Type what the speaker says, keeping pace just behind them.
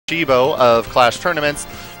Chibo of Clash Tournaments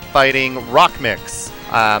fighting RockMix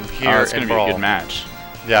here it's going in to be Brawl. a good match.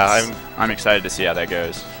 Yeah, I'm excited to see how that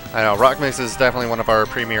goes. I know RockMix is definitely one of our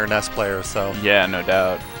premier NES players, so Yeah, no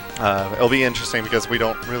doubt. it'll be interesting because we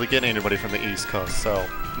don't really get anybody from the East Coast. So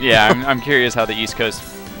Yeah, I'm curious how the East Coast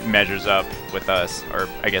measures up with us, or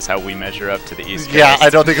I guess how we measure up to the East Coast. yeah, I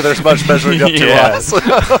don't think there's much measuring up to Yeah.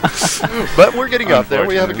 us, but we're getting up there.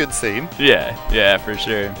 We have a good scene. Yeah, for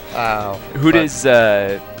sure. Who does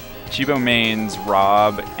Chibo mains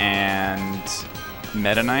Rob and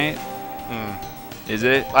Meta Knight? Is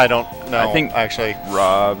it? I don't know. I think actually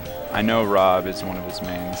Rob. I know Rob is one of his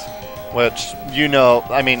mains. which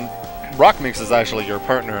I mean, RockMix is actually your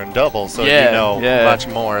partner in doubles, so Yeah, you know yeah. much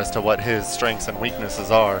more as to what his strengths and weaknesses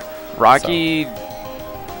are. Rocky,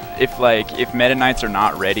 if Meta Knights are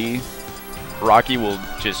not ready, Rocky will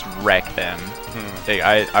just wreck them.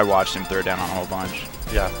 I watched him throw down on a whole bunch.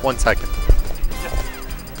 Yeah, 1 second.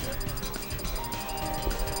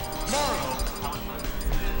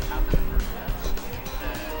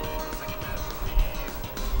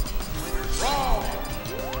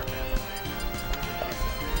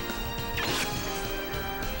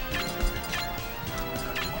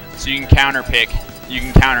 So you can counter pick. You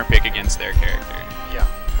can counter pick against their character. Yeah,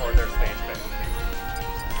 or their stage pick.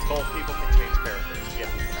 Both people can change characters, yes,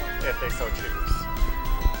 if they so choose.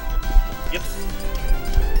 Yep.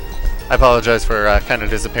 I apologize for kind of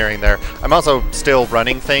disappearing there. I'm also still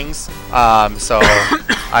running things, so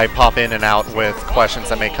I pop in and out with questions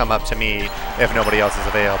that may come up to me if nobody else is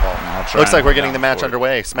available. Looks like we're getting the match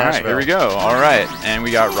underway. Smashville. All right, here we go. All right, and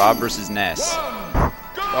we got Rob versus Ness.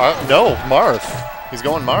 No, Marth. He's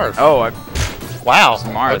going Marth. Oh, wow.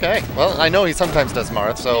 Marth. Okay. Well, I know he sometimes does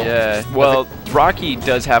Marth, so. Yeah. Well, Rocky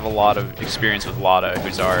does have a lot of experience with Lotta,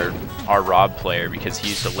 who's our Rob player, because he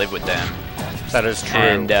used to live with them. That is true.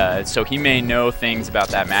 And so he may know things about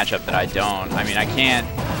that matchup that I don't. I mean, I can't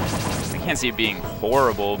see it being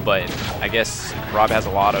horrible, but I guess Rob has a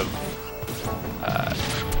lot of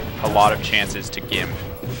chances to gimp.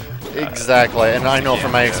 Exactly, and I know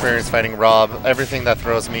from my experience fighting Rob, everything that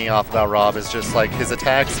throws me off about Rob is just like his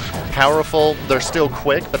attacks, powerful, they're still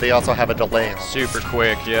quick, but they also have a delay on them. Super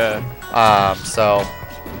quick, yeah. So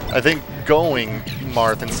I think going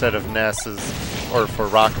Marth instead of Ness or for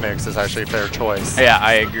RockMix is actually a fair choice. Yeah,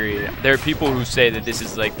 I agree. There are people who say that this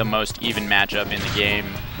is like the most even matchup in the game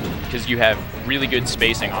because you have really good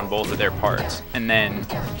spacing on both of their parts, and then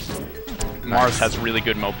Marth has really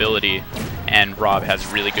good mobility, and Rob has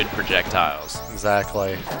really good projectiles.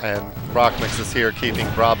 Exactly, and RockMix is here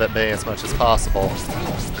keeping Rob at bay as much as possible.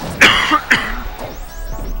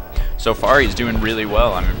 So far, he's doing really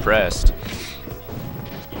well. I'm impressed.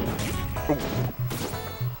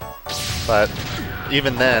 But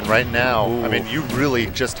even then, right now, I mean, you really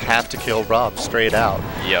just have to kill Rob straight out.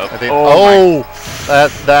 Yep. I think,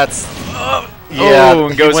 that's yeah. Oh,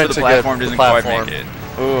 and goes for the platform, doesn't quite make it.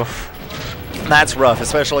 Oof. That's rough,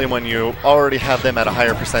 especially when you already have them at a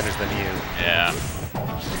higher percentage than you. Yeah.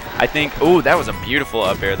 I think, oh, that was a beautiful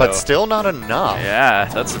up air, though. But still not enough. Yeah,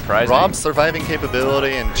 that's surprising. Rob's surviving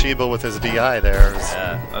capability and Chibo with his DI there.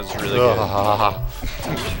 Yeah, that was really good.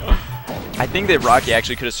 I think that Rocky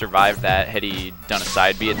actually could have survived that had he done a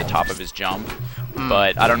side B at the top of his jump.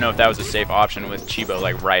 But I don't know if that was a safe option with Chibo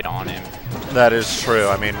like right on him. That is true.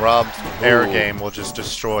 I mean, Rob's air game will just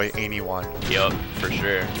destroy anyone. Yup, for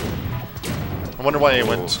sure. I wonder why he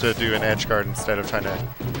went to do an edge guard instead of trying to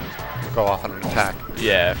go off on an attack.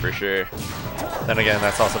 Yeah, for sure. Then again,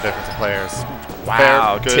 that's also different to players.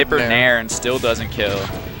 Wow, Fair, good tipper nair. nair and still doesn't kill.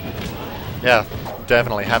 Yeah,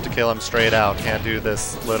 definitely. Have to kill him straight out. Can't do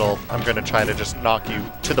this little, I'm going to try to just knock you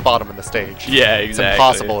to the bottom of the stage. Yeah, exactly. It's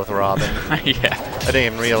impossible with Rob. Yeah. I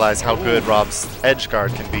didn't even realize how good Rob's edge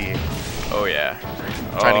guard can be. Oh, yeah.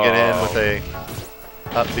 Trying to get in with a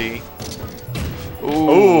up B.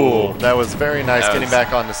 Ooh. That was very nice That getting was-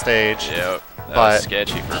 back on the stage. Yep. That But was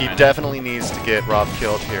sketchy for a he minute. definitely needs to get Rob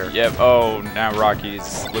killed here. Yep. Oh, now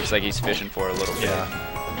Rocky's looks like he's fishing for it a little bit. Yeah.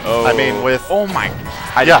 Oh. I mean, with... Oh my.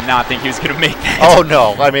 I Yeah. did not think he was going to make that. Oh,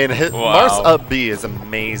 no. I mean, Wow. Marth's up B is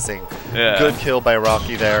amazing. Yeah. Good kill by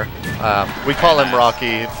Rocky there. We call him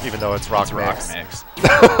Rocky, even though it's RockMix.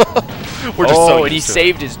 RockMix. We're just so and he used to it.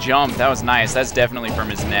 saved his jump. That was nice. That's definitely from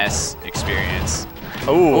his Ness experience.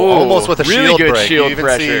 Ooh, almost with a really shield good break. shield you even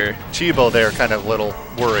pressure. see Chibo there kind of a little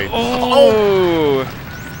worried. Oh!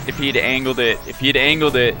 If he'd angled it,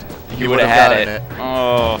 he would have had gotten it.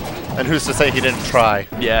 Oh. And who's to say he didn't try?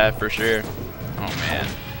 Yeah, for sure. Oh man.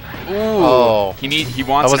 Ooh. Oh. He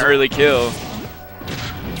wants an early kill.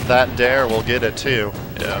 That dare will get it too.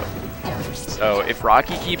 Yeah. So if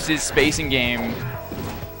Rocky keeps his spacing game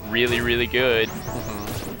really, really good,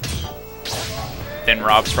 then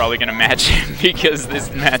Rob's probably going to match him because this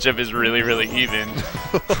matchup is really, really even.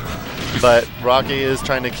 But Rocky is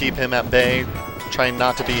trying to keep him at bay, trying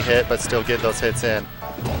not to be hit, but still get those hits in.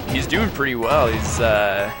 He's doing pretty well. He's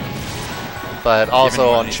but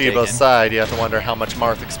also on he's Chibo's taken. side, you have to wonder how much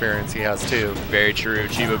Marth experience he has too. Very true.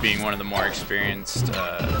 Chibo being one of the more experienced,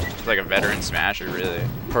 like a veteran smasher, really.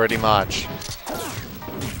 Pretty much.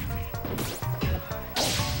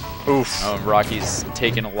 Oof. Oh, Rocky's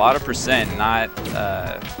taking a lot of percent, not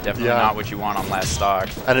definitely not what you want on last stock.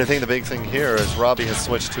 And I think the big thing here is Robbie has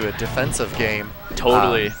switched to a defensive game.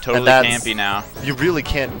 Totally campy now. You really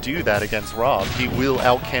can't do that against Rob. He will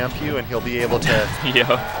out-camp you, and he'll be able to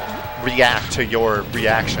react to your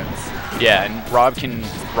reactions. Yeah, and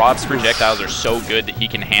Rob's projectiles are so good that he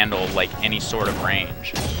can handle like any sort of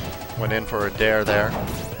range. Went in for a dare there.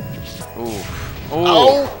 Ooh.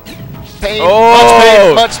 Oh! Pain.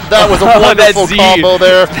 Oh! Much pain. That was a wonderful combo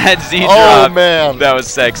there. That Z drop. Oh, man. That was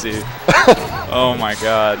sexy. Oh, my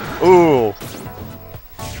God. Ooh.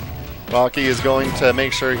 Rocky is going to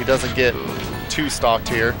make sure he doesn't get too stocked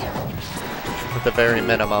here at the very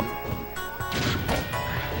minimum.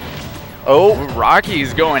 Oh.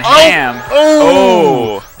 Rocky's going ham.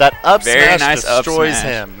 Oh. That up Very smash nice destroys up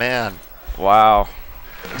smash. him, man. Wow.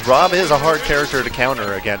 Rob is a hard character to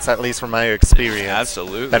counter against, at least from my experience.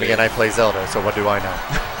 Absolutely. Then again, I play Zelda, so what do I know?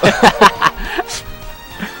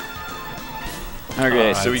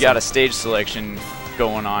 Okay, so we got a stage selection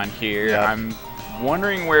going on here. Yep. I'm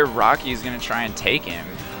wondering where Rocky's going to try and take him.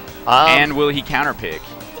 And will he counterpick?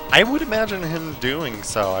 I would imagine him doing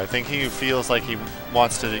so. I think he feels like he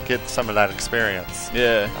wants to get some of that experience.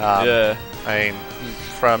 Yeah, I mean,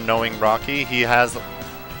 from knowing Rocky, he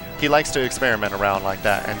likes to experiment around like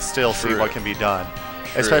that and still see what can be done.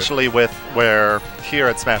 True. Especially with where here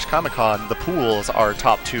at Smash Comic-Con, the pools are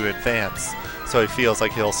top 2 advance. So he feels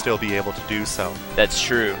like he'll still be able to do so. That's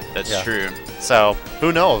true. That's true. So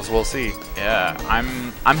who knows? We'll see. Yeah,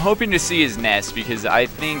 I'm hoping to see his Ness because I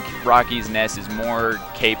think Rocky's Ness is more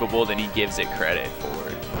capable than he gives it credit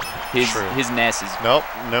for. His Ness is no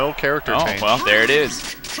character change. Oh well, there it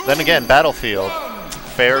is. Then again, Battlefield,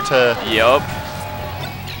 fair to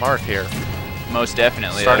Marth here. Most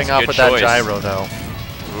definitely. Starting off with that gyro though.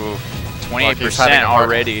 Ooh, 28%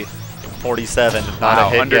 already. 47, not wow,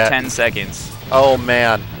 a hit under yet. 10 seconds. Oh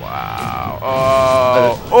man. Wow.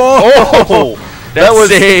 That was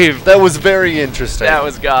saved. That was very interesting. That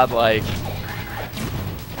was godlike.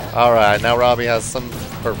 All right, now Rocky has some.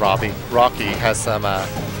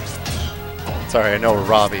 Sorry, I know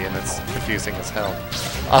Robbie, and it's confusing as hell.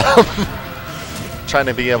 Trying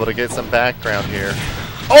to be able to get some background here.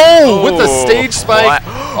 Oh, with the stage spike.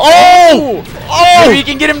 Maybe you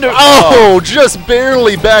can get him to. Just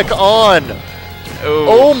barely back on.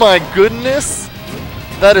 Oh my goodness.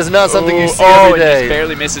 That is not something you see every day. He just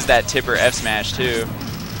barely misses that tipper F smash too.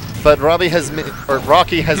 But Rocky has made.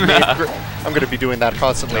 I'm going to be doing that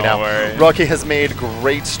constantly now. Worry. Rocky has made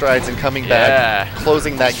great strides in coming back,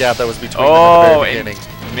 closing that gap that was between them at the very beginning.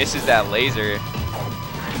 Misses that laser.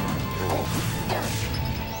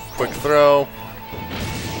 Quick throw.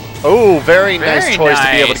 Oh, very nice choice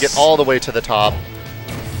to be able to get all the way to the top.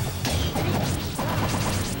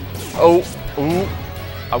 Ooh.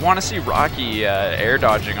 I want to see Rocky air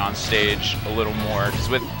dodging on stage a little more, because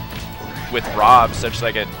with Rob, such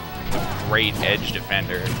like a great edge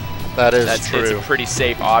defender, that's true. It's a pretty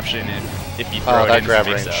safe option if you throw it in grab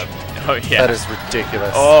mix range. up. Oh yeah. That is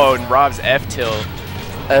ridiculous. Oh, and Rob's F tilt.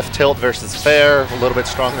 F tilt versus fair, a little bit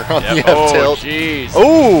stronger on the F tilt. Oh, jeez.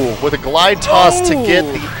 Oh, with a glide toss to get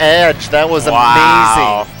the edge. That was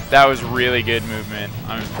amazing. That was really good movement.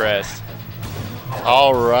 I'm impressed.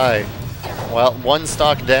 All right. Well, one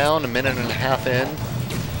stock down, a minute and a half in.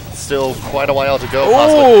 Still quite a while to go.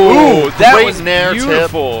 Ooh, that great was nair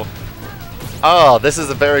beautiful. Tip. Oh, this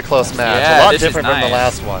is a very close match. Yeah, a lot different from the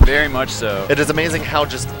last one. Very much so. It is amazing how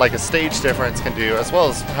just like a stage difference can do, as well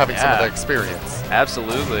as having some of the experience.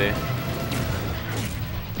 Absolutely.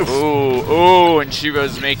 Ooh, and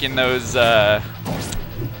Chibo's making those.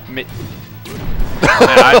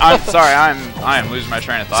 I'm sorry, I am losing my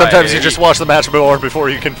train of thought. Sometimes you just watch the match more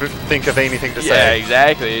before you can think of anything to say. Yeah,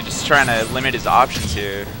 exactly. Just trying to limit his options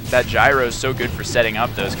here. That gyro is so good for setting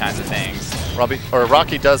up those kinds of things.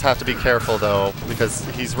 Rocky does have to be careful though, because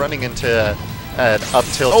he's running into an up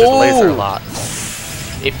tilted laser a lot.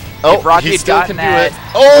 If Rocky had gotten that,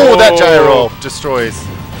 that gyro destroys.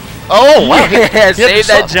 Oh wow! Yeah, save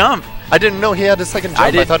that jump. I didn't know he had a second jump.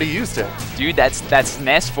 I thought he used it. Dude, that's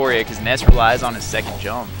Ness for you, because Ness relies on his second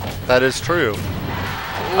jump. That is true.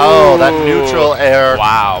 Oh, that neutral air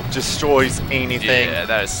wow. destroys anything. Yeah,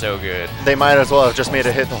 that is so good. They might as well have just made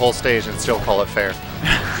it hit the whole stage and still call it fair.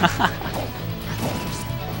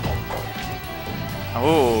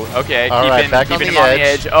 Oh, okay. All right, back on the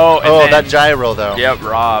edge. Oh, and then, that gyro, though. Yep,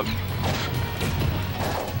 Rob.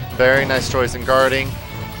 Very nice choice in guarding.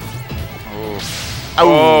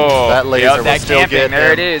 Oh, that laser yep, will that still camping, get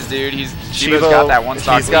there him. it is, dude. Chibo's got that one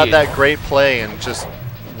stock He's got lead. that great play and just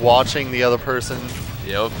watching the other person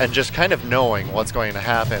Yep. and just kind of knowing what's going to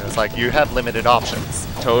happen. It's like you have limited options.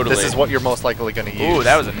 Totally. This is what you're most likely going to use. Ooh,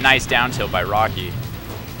 that was a nice down tilt by Rocky.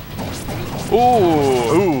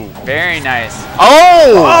 Ooh. Very nice.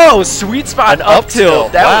 Oh! Sweet spot An up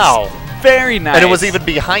tilt. That Wow. was very nice. And it was even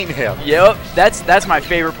behind him. Yep. That's my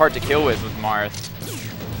favorite part to kill with Marth.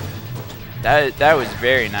 That was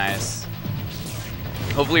very nice.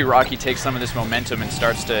 Hopefully Rocky takes some of this momentum and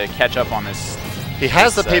starts to catch up on this. He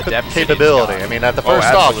has the capability. I mean, at the first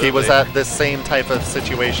stock, he was at this same type of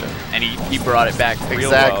situation. And he brought it back real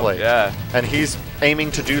Exactly. well. Yeah. And he's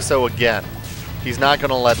aiming to do so again. He's not going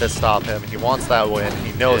to let this stop him. He wants that win.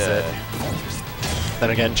 He knows it. Then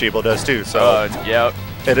again, Chibo does too. So yep.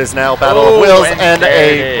 It is now Battle of Wills and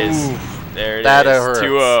there it is. There it that is. hurts.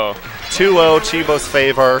 2-0. 2-0, Chibo's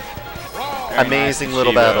favor. Amazing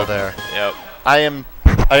little battle there. Yep. I am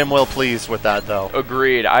well pleased with that though.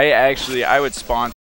 Agreed. I would sponsor